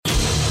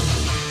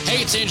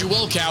Hey, it's Andrew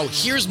Wilkow.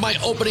 Here's my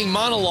opening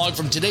monologue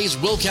from today's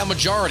Wilkow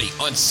Majority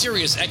on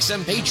Sirius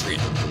XM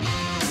Patriot.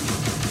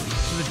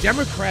 So the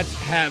Democrats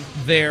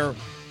have their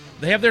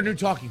new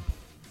talking point,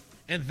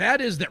 and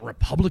that is that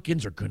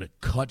Republicans are going to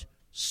cut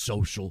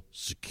Social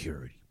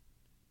Security.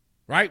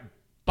 Right?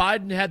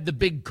 Biden had the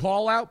big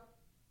call out.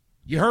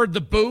 You heard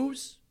the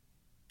boos.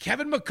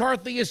 Kevin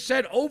McCarthy has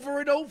said over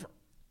and over,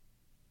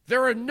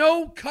 there are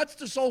no cuts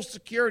to Social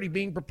Security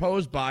being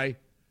proposed by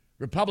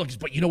Republicans.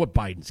 But you know what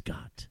Biden's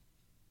got?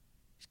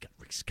 He's got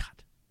Rick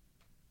Scott.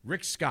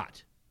 Rick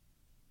Scott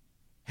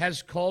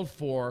has called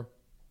for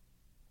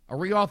a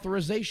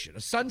reauthorization,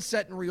 a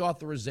sunset and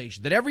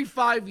reauthorization, that every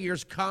 5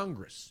 years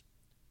Congress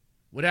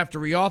would have to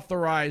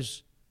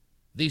reauthorize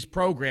these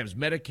programs,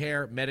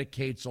 Medicare,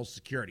 Medicaid, Social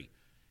Security.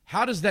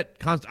 How does that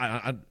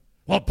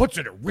well, it puts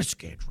it at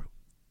risk, Andrew.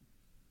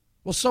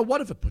 Well, so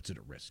what if it puts it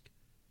at risk?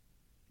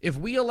 If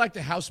we elect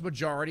a House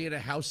majority and a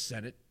House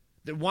Senate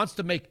that wants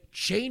to make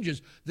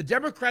changes, the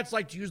Democrats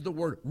like to use the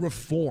word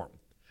reform.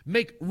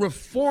 Make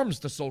reforms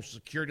to Social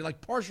Security,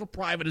 like partial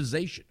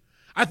privatization.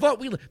 I thought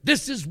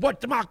this is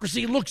what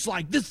democracy looks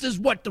like. This is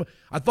what,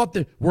 I thought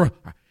that we're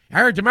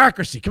our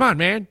democracy. Come on,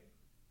 man.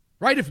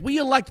 Right? If we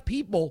elect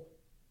people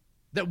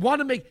that want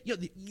to make,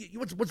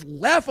 what's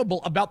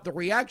laughable about the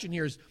reaction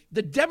here is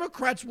the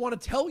Democrats want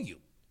to tell you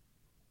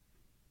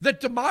that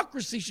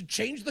democracy should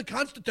change the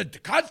Constitution. The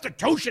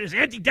Constitution is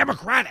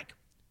anti-democratic.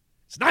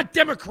 It's not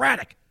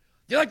democratic.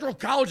 The Electoral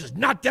College is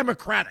not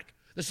democratic.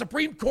 The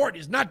Supreme Court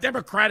is not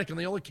democratic, and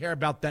they only care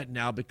about that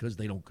now because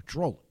they don't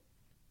control it.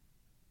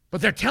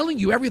 But they're telling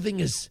you everything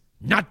is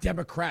not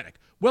democratic.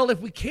 Well, if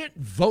we can't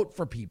vote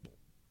for people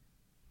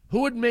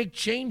who would make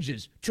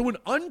changes to an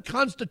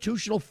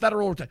unconstitutional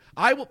federal...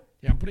 I'm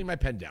putting my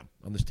pen down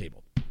on this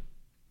table.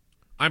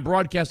 I'm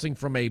broadcasting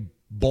from a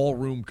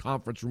ballroom,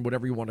 conference room,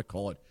 whatever you want to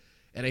call it,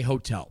 at a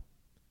hotel.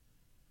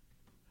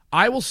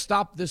 I will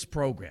stop this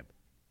program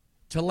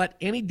to let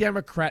any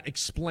Democrat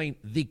explain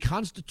the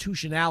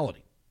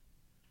constitutionality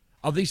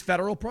of these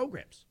federal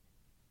programs.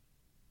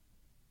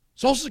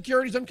 Social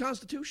Security is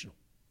unconstitutional.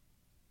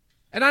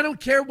 And I don't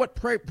care what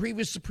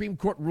previous Supreme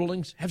Court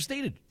rulings have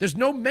stated. There's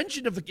no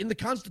mention in the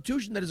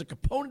Constitution that as a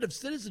component of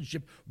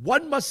citizenship,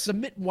 one must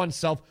submit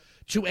oneself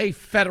to a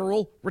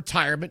federal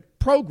retirement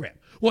program.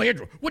 Well,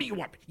 Andrew, what do you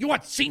want? You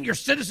want senior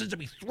citizens to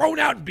be thrown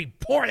out and be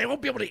poor? They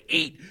won't be able to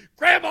eat.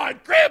 Grandma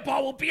and Grandpa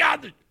will be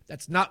on the...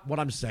 That's not what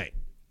I'm saying.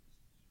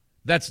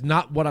 That's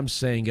not what I'm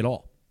saying at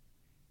all.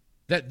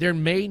 That there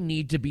may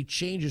need to be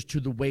changes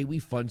to the way we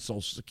fund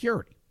Social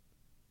Security.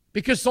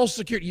 Because Social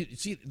Security, you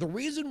see, the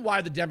reason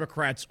why the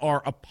Democrats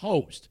are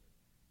opposed,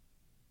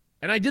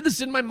 and I did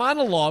this in my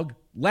monologue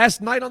last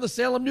night on the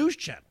Salem News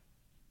Channel,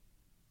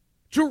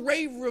 to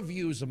rave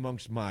reviews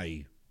amongst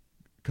my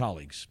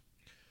colleagues.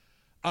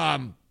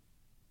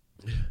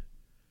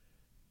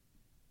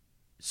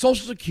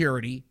 Social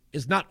Security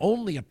is not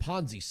only a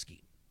Ponzi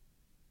scheme.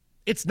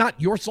 It's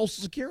not your Social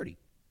Security.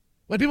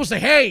 When people say,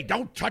 hey,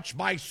 don't touch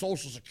my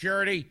Social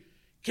Security,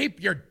 keep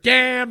your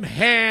damn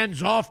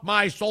hands off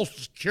my Social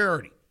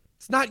Security.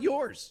 It's not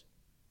yours.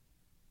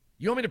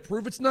 You want me to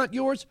prove it's not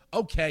yours?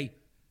 Okay.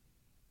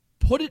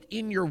 Put it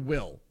in your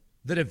will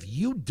that if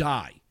you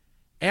die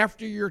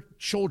after your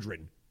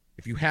children,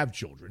 if you have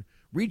children,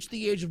 reach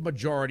the age of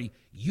majority,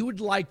 you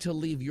would like to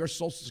leave your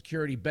Social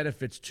Security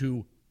benefits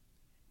to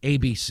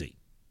ABC.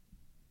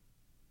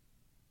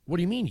 What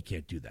do you mean you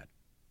can't do that?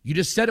 You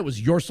just said it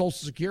was your Social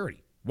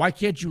Security. Why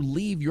can't you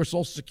leave your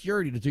Social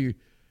Security to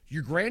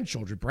your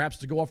grandchildren, perhaps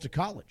to go off to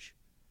college?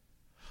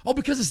 Oh,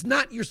 because it's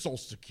not your Social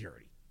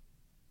Security.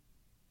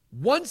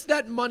 Once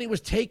that money was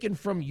taken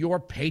from your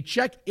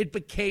paycheck, it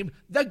became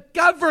the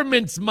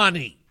government's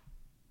money.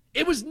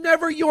 It was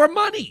never your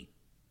money.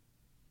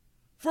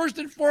 First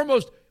and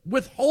foremost,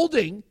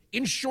 withholding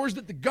ensures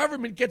that the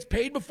government gets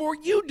paid before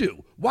you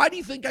do. Why do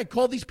you think I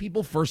call these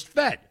people first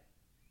fed?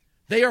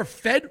 They are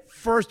fed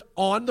first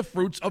on the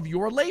fruits of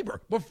your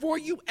labor before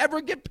you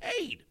ever get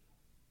paid.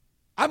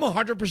 I'm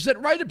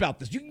 100% right about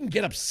this. You can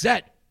get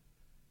upset.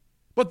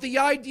 But the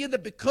idea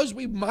that because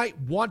we might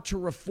want to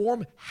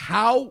reform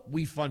how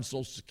we fund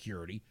Social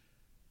Security,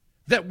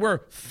 that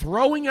we're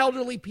throwing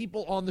elderly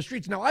people on the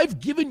streets. Now,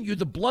 I've given you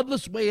the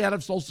bloodless way out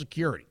of Social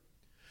Security.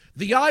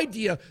 The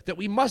idea that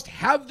we must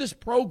have this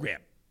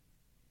program.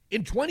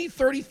 In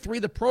 2033,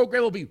 the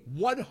program will be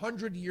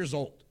 100 years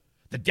old.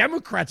 The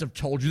Democrats have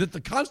told you that the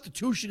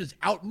Constitution is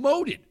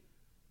outmoded.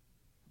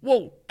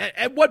 Well,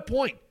 at what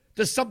point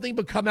does something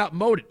become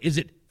outmoded? Is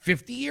it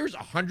 50 years,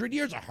 100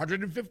 years,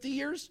 150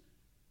 years?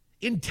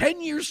 In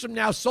 10 years from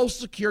now, Social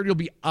Security will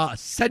be a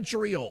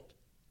century old.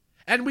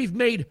 And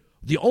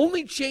the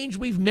only change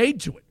we've made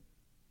to it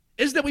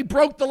is that we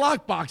broke the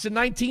lockbox in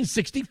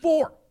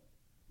 1964.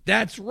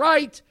 That's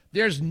right.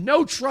 There's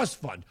no trust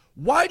fund.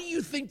 Why do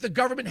you think the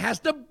government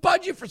has to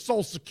budget for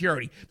Social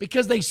Security?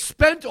 Because they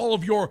spent all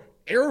of your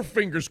air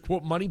fingers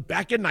quote money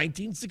back in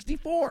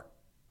 1964.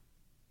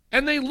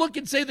 And they look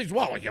and say,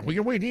 well,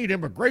 we need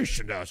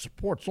immigration to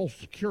support Social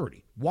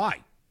Security.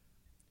 Why?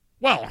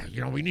 Well,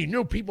 we need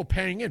new people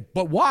paying in.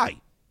 But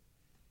why?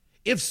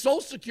 If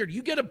Social Security,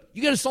 you get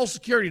a Social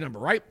Security number,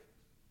 right?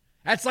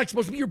 That's like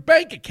supposed to be your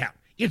bank account.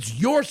 It's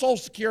your Social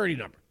Security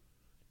number.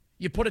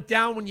 You put it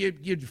down when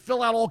you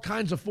fill out all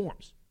kinds of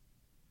forms.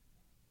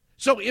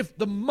 So if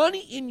the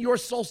money in your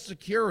Social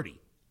Security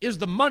is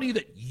the money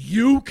that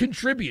you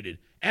contributed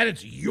and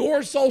it's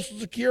your Social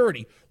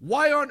Security,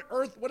 why on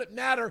earth would it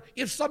matter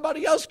if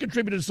somebody else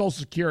contributed to Social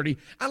Security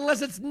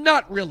unless it's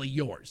not really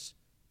yours?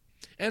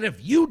 And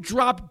if you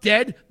drop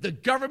dead, the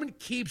government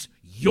keeps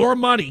your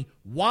money.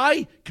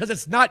 Why? Because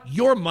it's not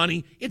your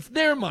money, it's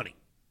their money.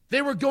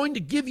 They were going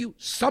to give you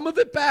some of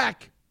it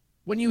back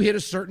when you hit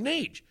a certain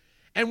age.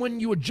 And when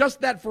you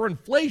adjust that for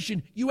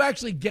inflation, you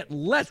actually get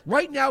less.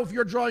 Right now, if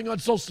you're drawing on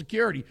Social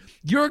Security,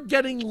 you're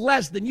getting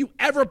less than you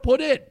ever put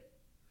in.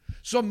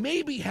 So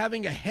maybe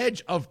having a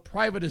hedge of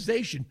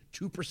privatization,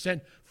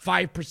 2%,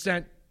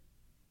 5%,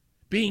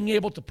 being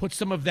able to put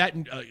some of that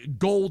in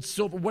gold,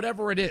 silver,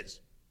 whatever it is,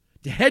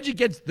 to hedge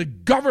against the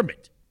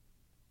government.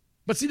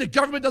 But see, the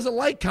government doesn't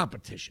like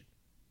competition.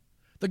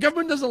 The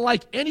government doesn't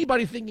like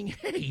anybody thinking,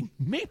 hey,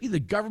 maybe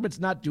the government's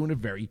not doing a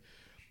very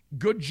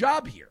good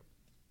job here.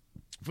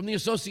 From the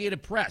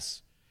Associated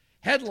Press,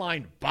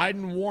 headline,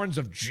 Biden warns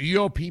of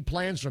GOP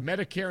plans for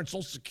Medicare and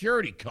Social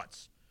Security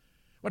cuts.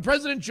 When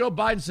President Joe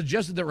Biden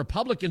suggested that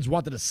Republicans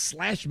wanted to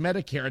slash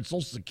Medicare and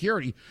Social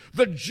Security,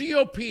 the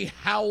GOP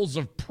howls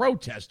of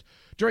protest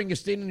during a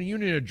State of the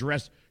Union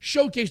address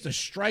showcased a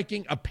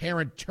striking,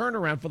 apparent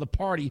turnaround for the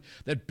party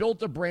that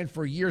built a brand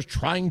for years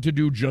trying to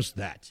do just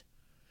that.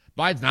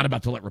 Biden's not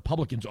about to let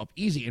Republicans off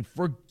easy and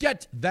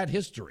forget that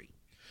history.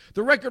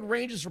 The record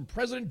ranges from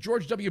President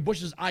George W.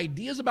 Bush's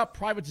ideas about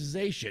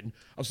privatization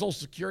of Social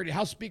Security,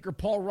 House Speaker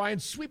Paul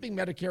Ryan's sweeping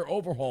Medicare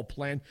overhaul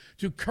plan,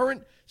 to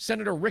current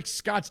Senator Rick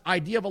Scott's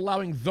idea of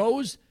allowing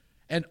those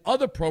and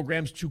other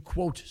programs to,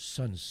 quote,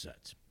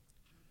 sunset.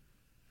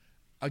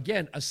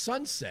 Again, a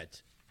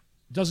sunset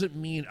doesn't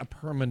mean a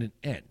permanent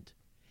end.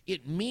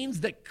 It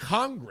means that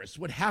Congress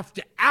would have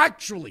to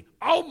actually,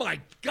 oh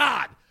my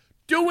God,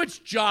 do its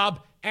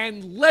job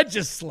and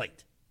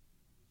legislate.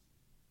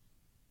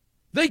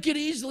 They could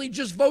easily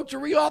just vote to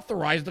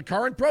reauthorize the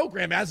current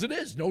program as it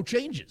is, no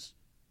changes.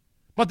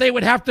 But they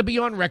would have to be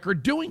on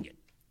record doing it.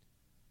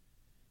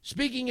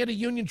 Speaking at a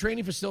union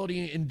training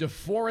facility in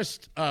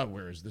DeForest,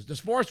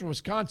 DeForest,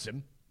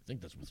 Wisconsin. I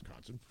think that's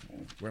Wisconsin.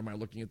 Where am I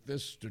looking at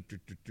this?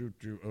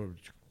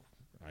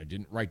 I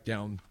didn't write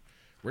down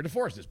where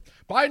DeForest is.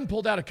 Biden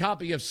pulled out a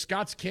copy of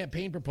Scott's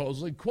campaign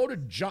proposal and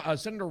quoted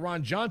Senator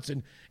Ron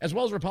Johnson, as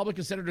well as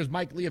Republican Senators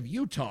Mike Lee of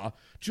Utah,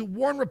 to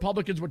warn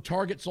Republicans would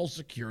target Social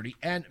Security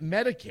and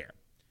Medicare.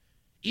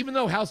 Even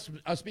though House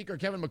Speaker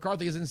Kevin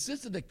McCarthy has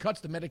insisted that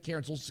cuts to Medicare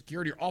and Social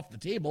Security are off the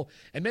table,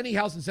 and many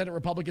House and Senate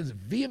Republicans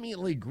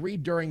vehemently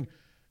agreed during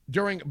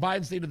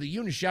Biden's State of the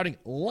Union, shouting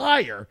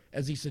liar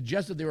as he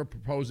suggested they were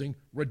proposing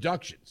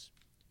reductions.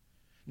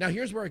 Now,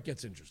 here's where it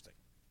gets interesting.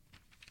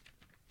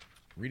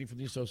 Reading from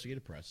the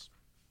Associated Press,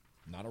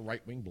 not a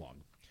right-wing blog.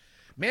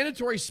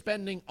 Mandatory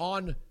spending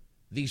on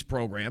these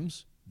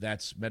programs,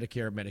 that's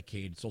Medicare,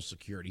 Medicaid, Social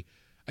Security,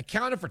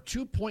 accounted for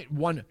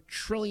 $2.1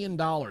 trillion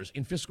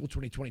in fiscal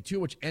 2022,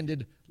 which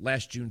ended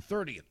last June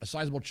 30th, a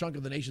sizable chunk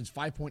of the nation's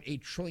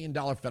 $5.8 trillion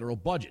federal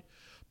budget.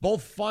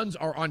 Both funds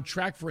are on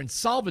track for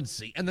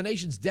insolvency, and the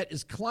nation's debt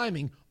is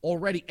climbing,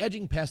 already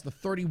edging past the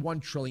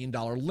 $31 trillion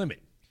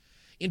limit.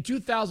 In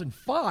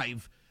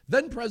 2005,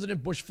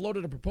 then-President Bush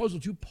floated a proposal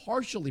to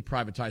partially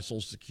privatize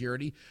Social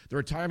Security, the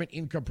retirement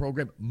income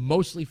program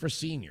mostly for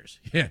seniors.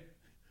 Yeah.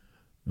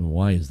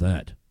 Why is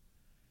that?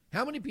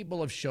 How many people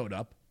have showed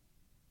up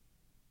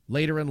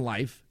later in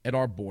life at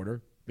our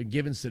border, been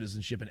given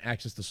citizenship and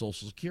access to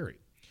Social Security?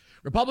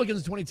 Republicans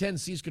in 2010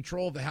 seized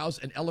control of the House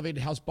and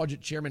elevated House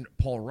Budget Chairman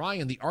Paul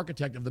Ryan, the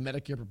architect of the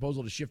Medicare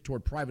proposal to shift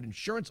toward private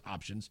insurance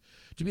options,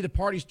 to be the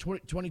party's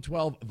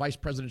 2012 vice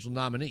presidential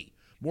nominee.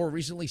 More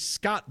recently,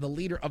 Scott, the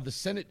leader of the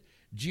Senate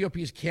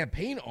GOP's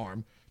campaign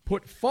arm,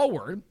 put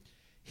forward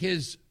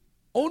his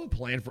own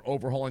plan for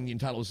overhauling the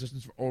entitled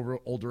assistance for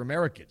older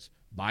Americans.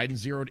 Biden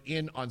zeroed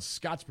in on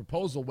Scott's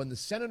proposal when the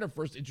senator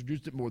first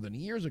introduced it more than a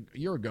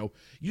year ago,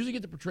 using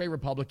it to portray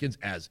Republicans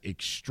as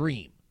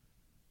extreme.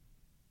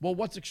 Well,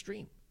 what's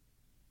extreme?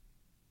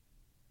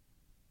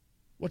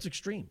 What's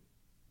extreme?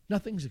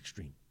 Nothing's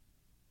extreme.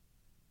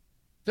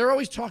 They're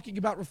always talking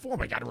about reform.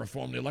 We got to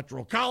reform the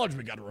Electoral College.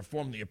 We got to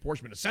reform the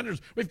apportionment of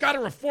senators. We've got to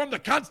reform the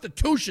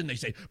Constitution, they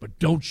say. But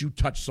don't you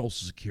touch Social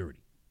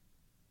Security.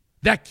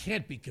 That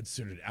can't be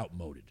considered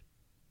outmoded.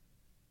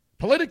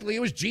 Politically, it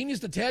was genius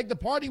to tag the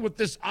party with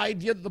this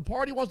idea that the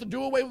party wants to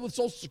do away with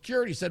Social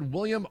Security, said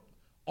William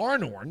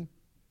Arnorn,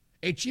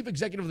 a chief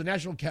executive of the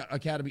National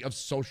Academy of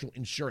Social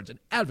Insurance, an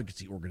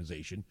advocacy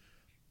organization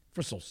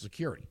for Social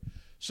Security.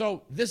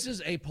 So this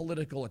is a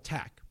political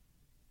attack.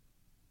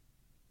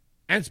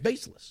 And it's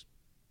baseless.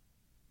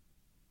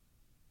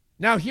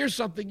 Now, here's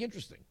something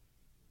interesting.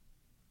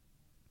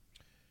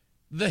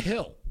 The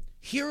Hill.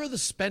 Here are the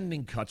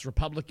spending cuts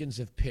Republicans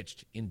have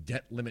pitched in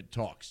debt limit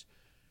talks.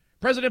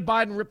 President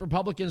Biden ripped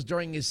Republicans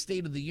during his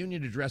State of the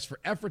Union address for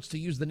efforts to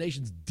use the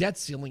nation's debt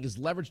ceiling as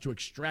leverage to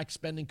extract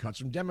spending cuts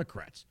from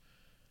Democrats.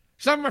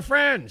 Some of my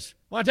friends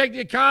want to take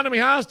the economy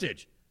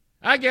hostage.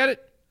 I get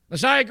it.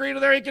 Unless I agree to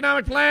their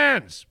economic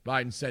plans,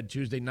 Biden said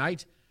Tuesday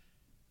night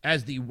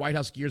as the White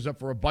House gears up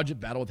for a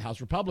budget battle with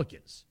House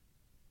Republicans.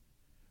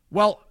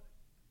 Well,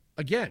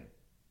 again,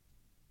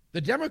 the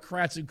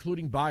Democrats,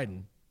 including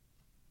Biden,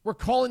 were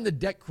calling the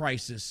debt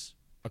crisis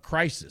a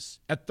crisis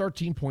at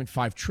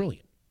 $13.5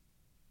 trillion.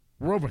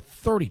 We're over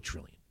 $30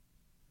 trillion.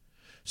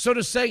 So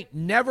to say,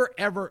 never,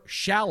 ever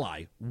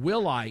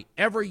will I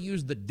ever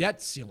use the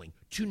debt ceiling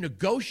to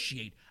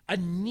negotiate a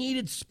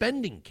needed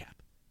spending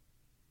cap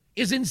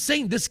is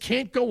insane. This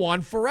can't go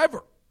on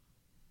forever.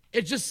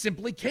 It just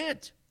simply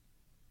can't.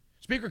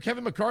 Speaker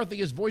Kevin McCarthy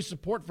has voiced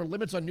support for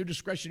limits on new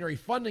discretionary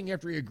funding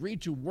after he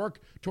agreed to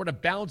work toward a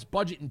balanced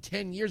budget in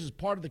 10 years as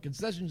part of the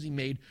concessions he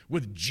made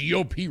with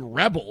GOP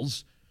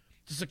rebels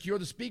to secure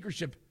the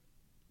speakership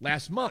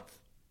last month.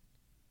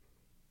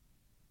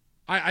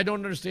 I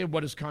don't understand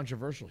what is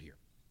controversial here.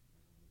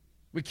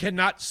 We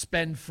cannot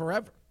spend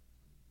forever.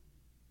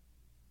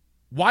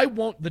 Why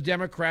won't the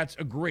Democrats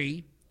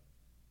agree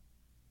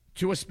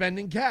to a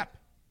spending cap?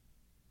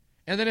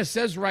 And then it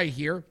says right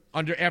here,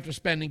 after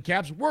spending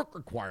caps, work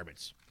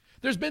requirements.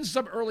 There's been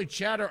some early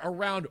chatter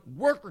around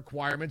work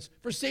requirements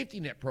for safety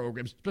net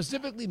programs,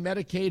 specifically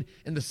Medicaid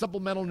and the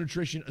Supplemental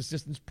Nutrition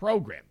Assistance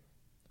Program.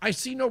 I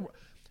do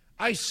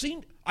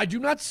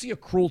not see a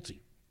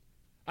cruelty,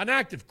 an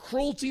act of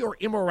cruelty or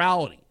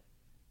immorality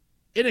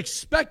in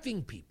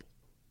expecting people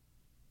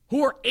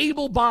who are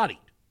able-bodied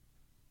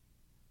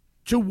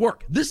to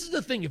work. This is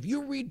the thing. If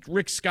you read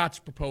Rick Scott's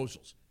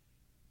proposals,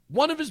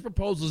 one of his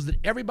proposals is that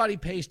everybody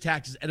pays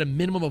taxes at a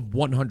minimum of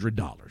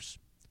 $100.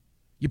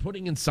 You're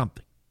putting in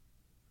something,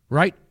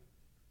 right?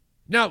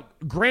 Now,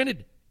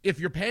 granted, if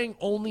you're paying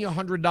only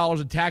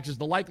 $100 in taxes,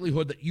 the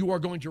likelihood that you are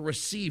going to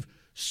receive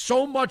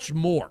so much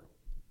more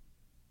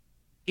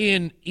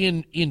in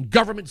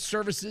government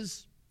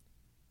services,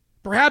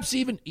 perhaps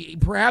even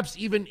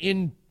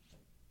in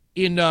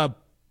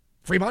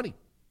free money,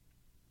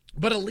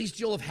 but at least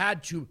you'll have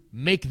had to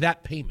make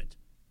that payment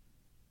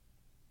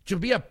to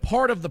be a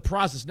part of the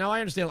process. Now, I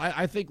understand.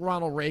 I think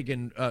Ronald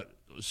Reagan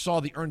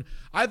saw the earned.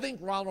 I think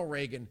Ronald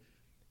Reagan,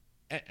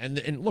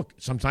 and look,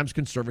 sometimes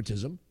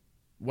conservatism,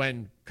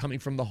 when coming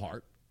from the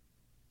heart,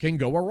 can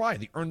go awry.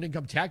 The earned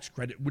income tax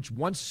credit, which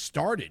once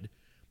started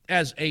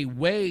as a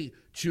way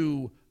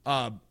to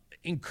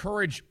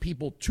encourage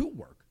people to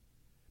work,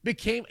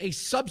 became a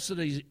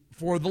subsidy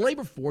for the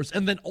labor force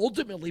and then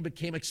ultimately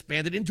became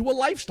expanded into a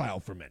lifestyle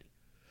for many.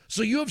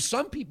 So you have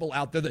some people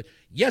out there that,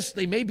 yes,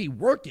 they may be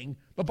working,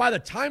 but by the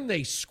time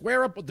they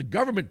square up with the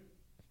government,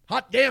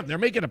 hot damn, they're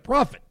making a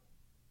profit.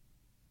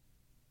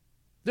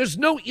 There's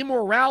no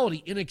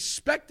immorality in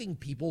expecting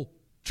people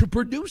to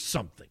produce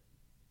something.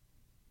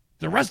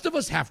 The rest of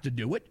us have to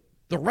do it.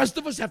 The rest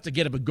of us have to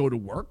get up and go to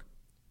work.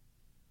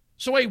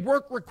 So a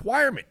work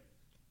requirement,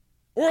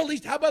 or at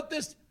least, how about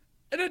this,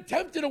 an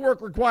attempt at a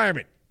work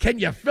requirement. Can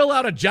you fill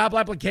out a job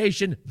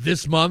application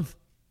this month?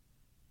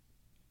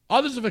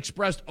 Others have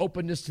expressed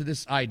openness to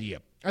this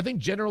idea. I think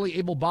generally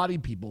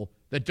able-bodied people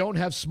that don't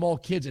have small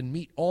kids and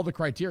meet all the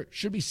criteria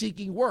should be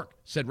seeking work,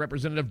 said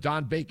Representative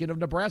Don Bacon of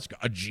Nebraska,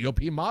 a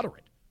GOP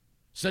moderate.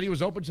 Said he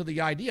was open to the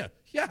idea.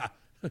 Yeah,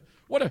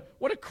 what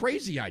a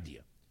crazy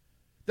idea.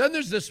 Then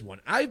there's this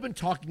one. I've been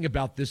talking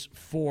about this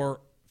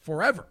for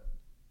forever.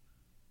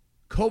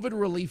 COVID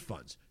relief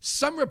funds.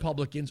 Some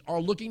Republicans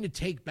are looking to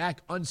take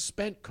back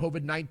unspent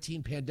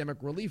COVID-19 pandemic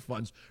relief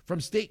funds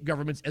from state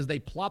governments as they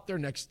plot their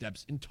next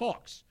steps in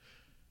talks.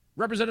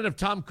 Representative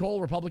Tom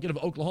Cole, Republican of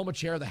Oklahoma,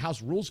 chair of the House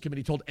Rules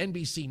Committee, told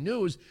NBC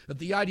News that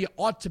the idea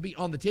ought to be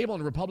on the table,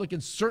 and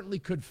Republicans certainly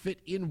could fit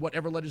in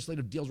whatever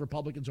legislative deals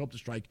Republicans hope to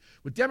strike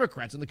with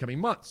Democrats in the coming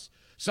months.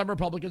 Some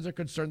Republicans are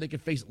concerned they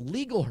could face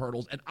legal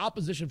hurdles and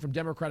opposition from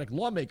Democratic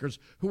lawmakers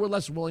who are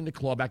less willing to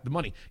claw back the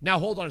money. Now,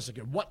 hold on a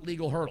second. What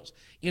legal hurdles?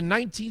 In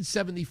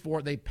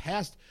 1974, they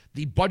passed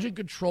the Budget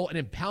Control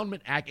and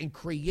Impoundment Act and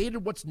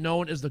created what's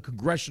known as the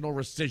Congressional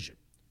Rescission,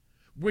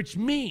 which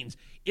means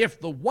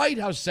if the White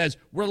House says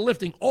we're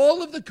lifting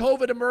all of the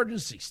COVID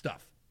emergency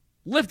stuff,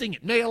 lifting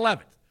it May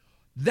 11th,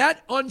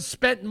 that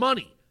unspent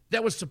money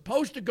that was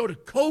supposed to go to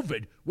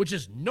COVID, which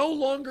is no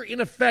longer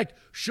in effect,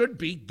 should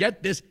be,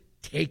 get this,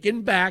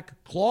 taken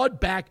back,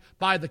 clawed back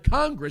by the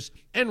Congress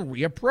and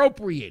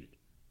reappropriated.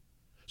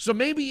 So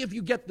maybe if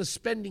you get the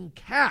spending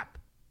cap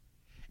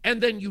and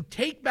then you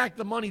take back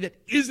the money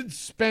that isn't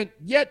spent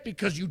yet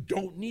because you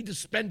don't need to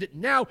spend it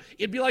now,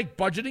 it'd be like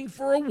budgeting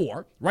for a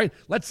war, right?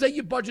 Let's say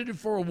you budgeted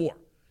for a war.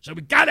 So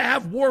we got to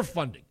have war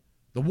funding.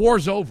 The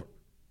war's over.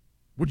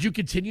 Would you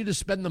continue to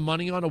spend the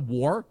money on a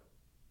war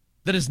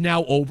that is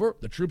now over?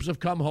 The troops have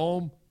come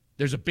home.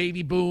 There's a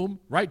baby boom,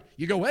 right?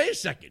 You go, wait a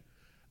second.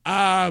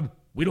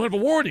 We don't have a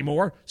war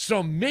anymore,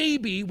 so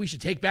maybe we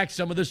should take back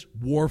some of this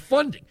war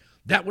funding.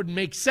 That would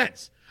make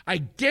sense. I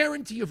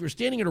guarantee you, if you're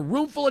standing in a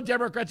room full of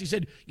Democrats, you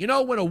said, you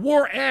know, when a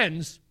war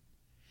ends,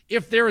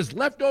 if there is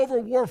leftover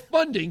war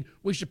funding,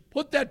 we should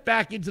put that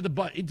back into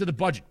the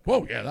budget.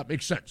 Whoa, yeah, that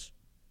makes sense.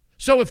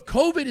 So if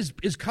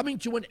COVID is coming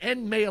to an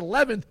end May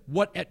 11th,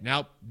 what's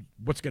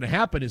going to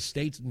happen is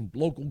states and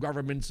local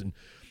governments and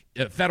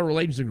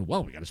federal agencies,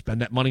 well, we got to spend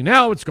that money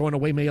now. It's going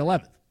away May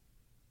 11th.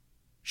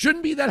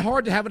 Shouldn't be that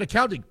hard to have an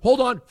accounting. Hold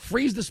on,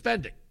 freeze the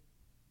spending.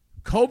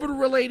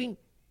 COVID-related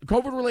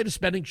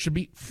spending should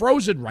be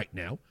frozen right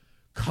now.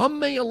 Come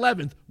May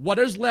 11th, what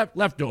is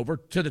left over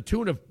to the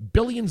tune of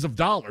billions of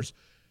dollars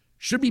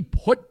should be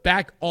put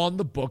back on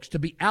the books to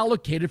be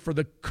allocated for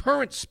the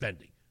current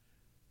spending.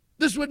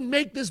 This would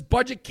make this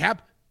budget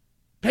cap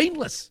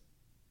painless.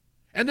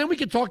 And then we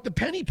could talk the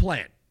penny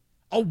plan,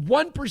 a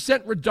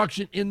 1%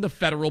 reduction in the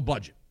federal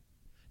budget.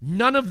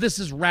 None of this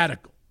is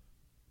radical.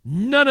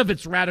 None of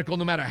it's radical,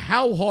 no matter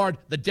how hard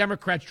the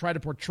Democrats try to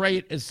portray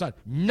it as such.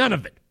 None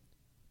of it.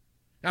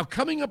 Now,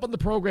 coming up on the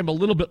program a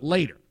little bit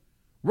later,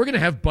 we're going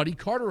to have Buddy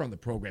Carter on the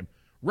program.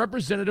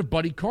 Representative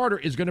Buddy Carter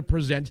is going to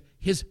present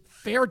his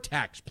fair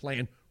tax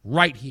plan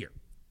right here.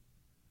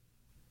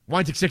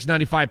 Weinzig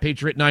 695,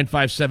 Patriot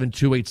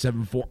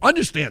 957-2874.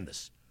 Understand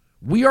this.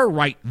 We are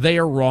right, they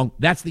are wrong.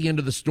 That's the end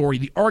of the story.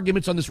 The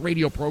arguments on this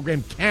radio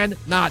program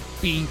cannot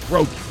be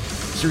broken.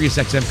 Sirius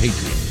XM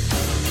Patriot.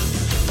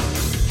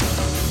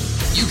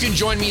 You can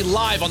join me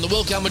live on the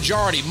Wilkow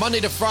Majority, Monday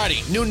to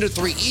Friday, noon to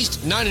 3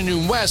 East, 9 to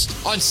noon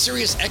West, on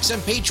Sirius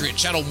XM Patriot,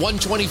 channel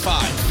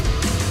 125.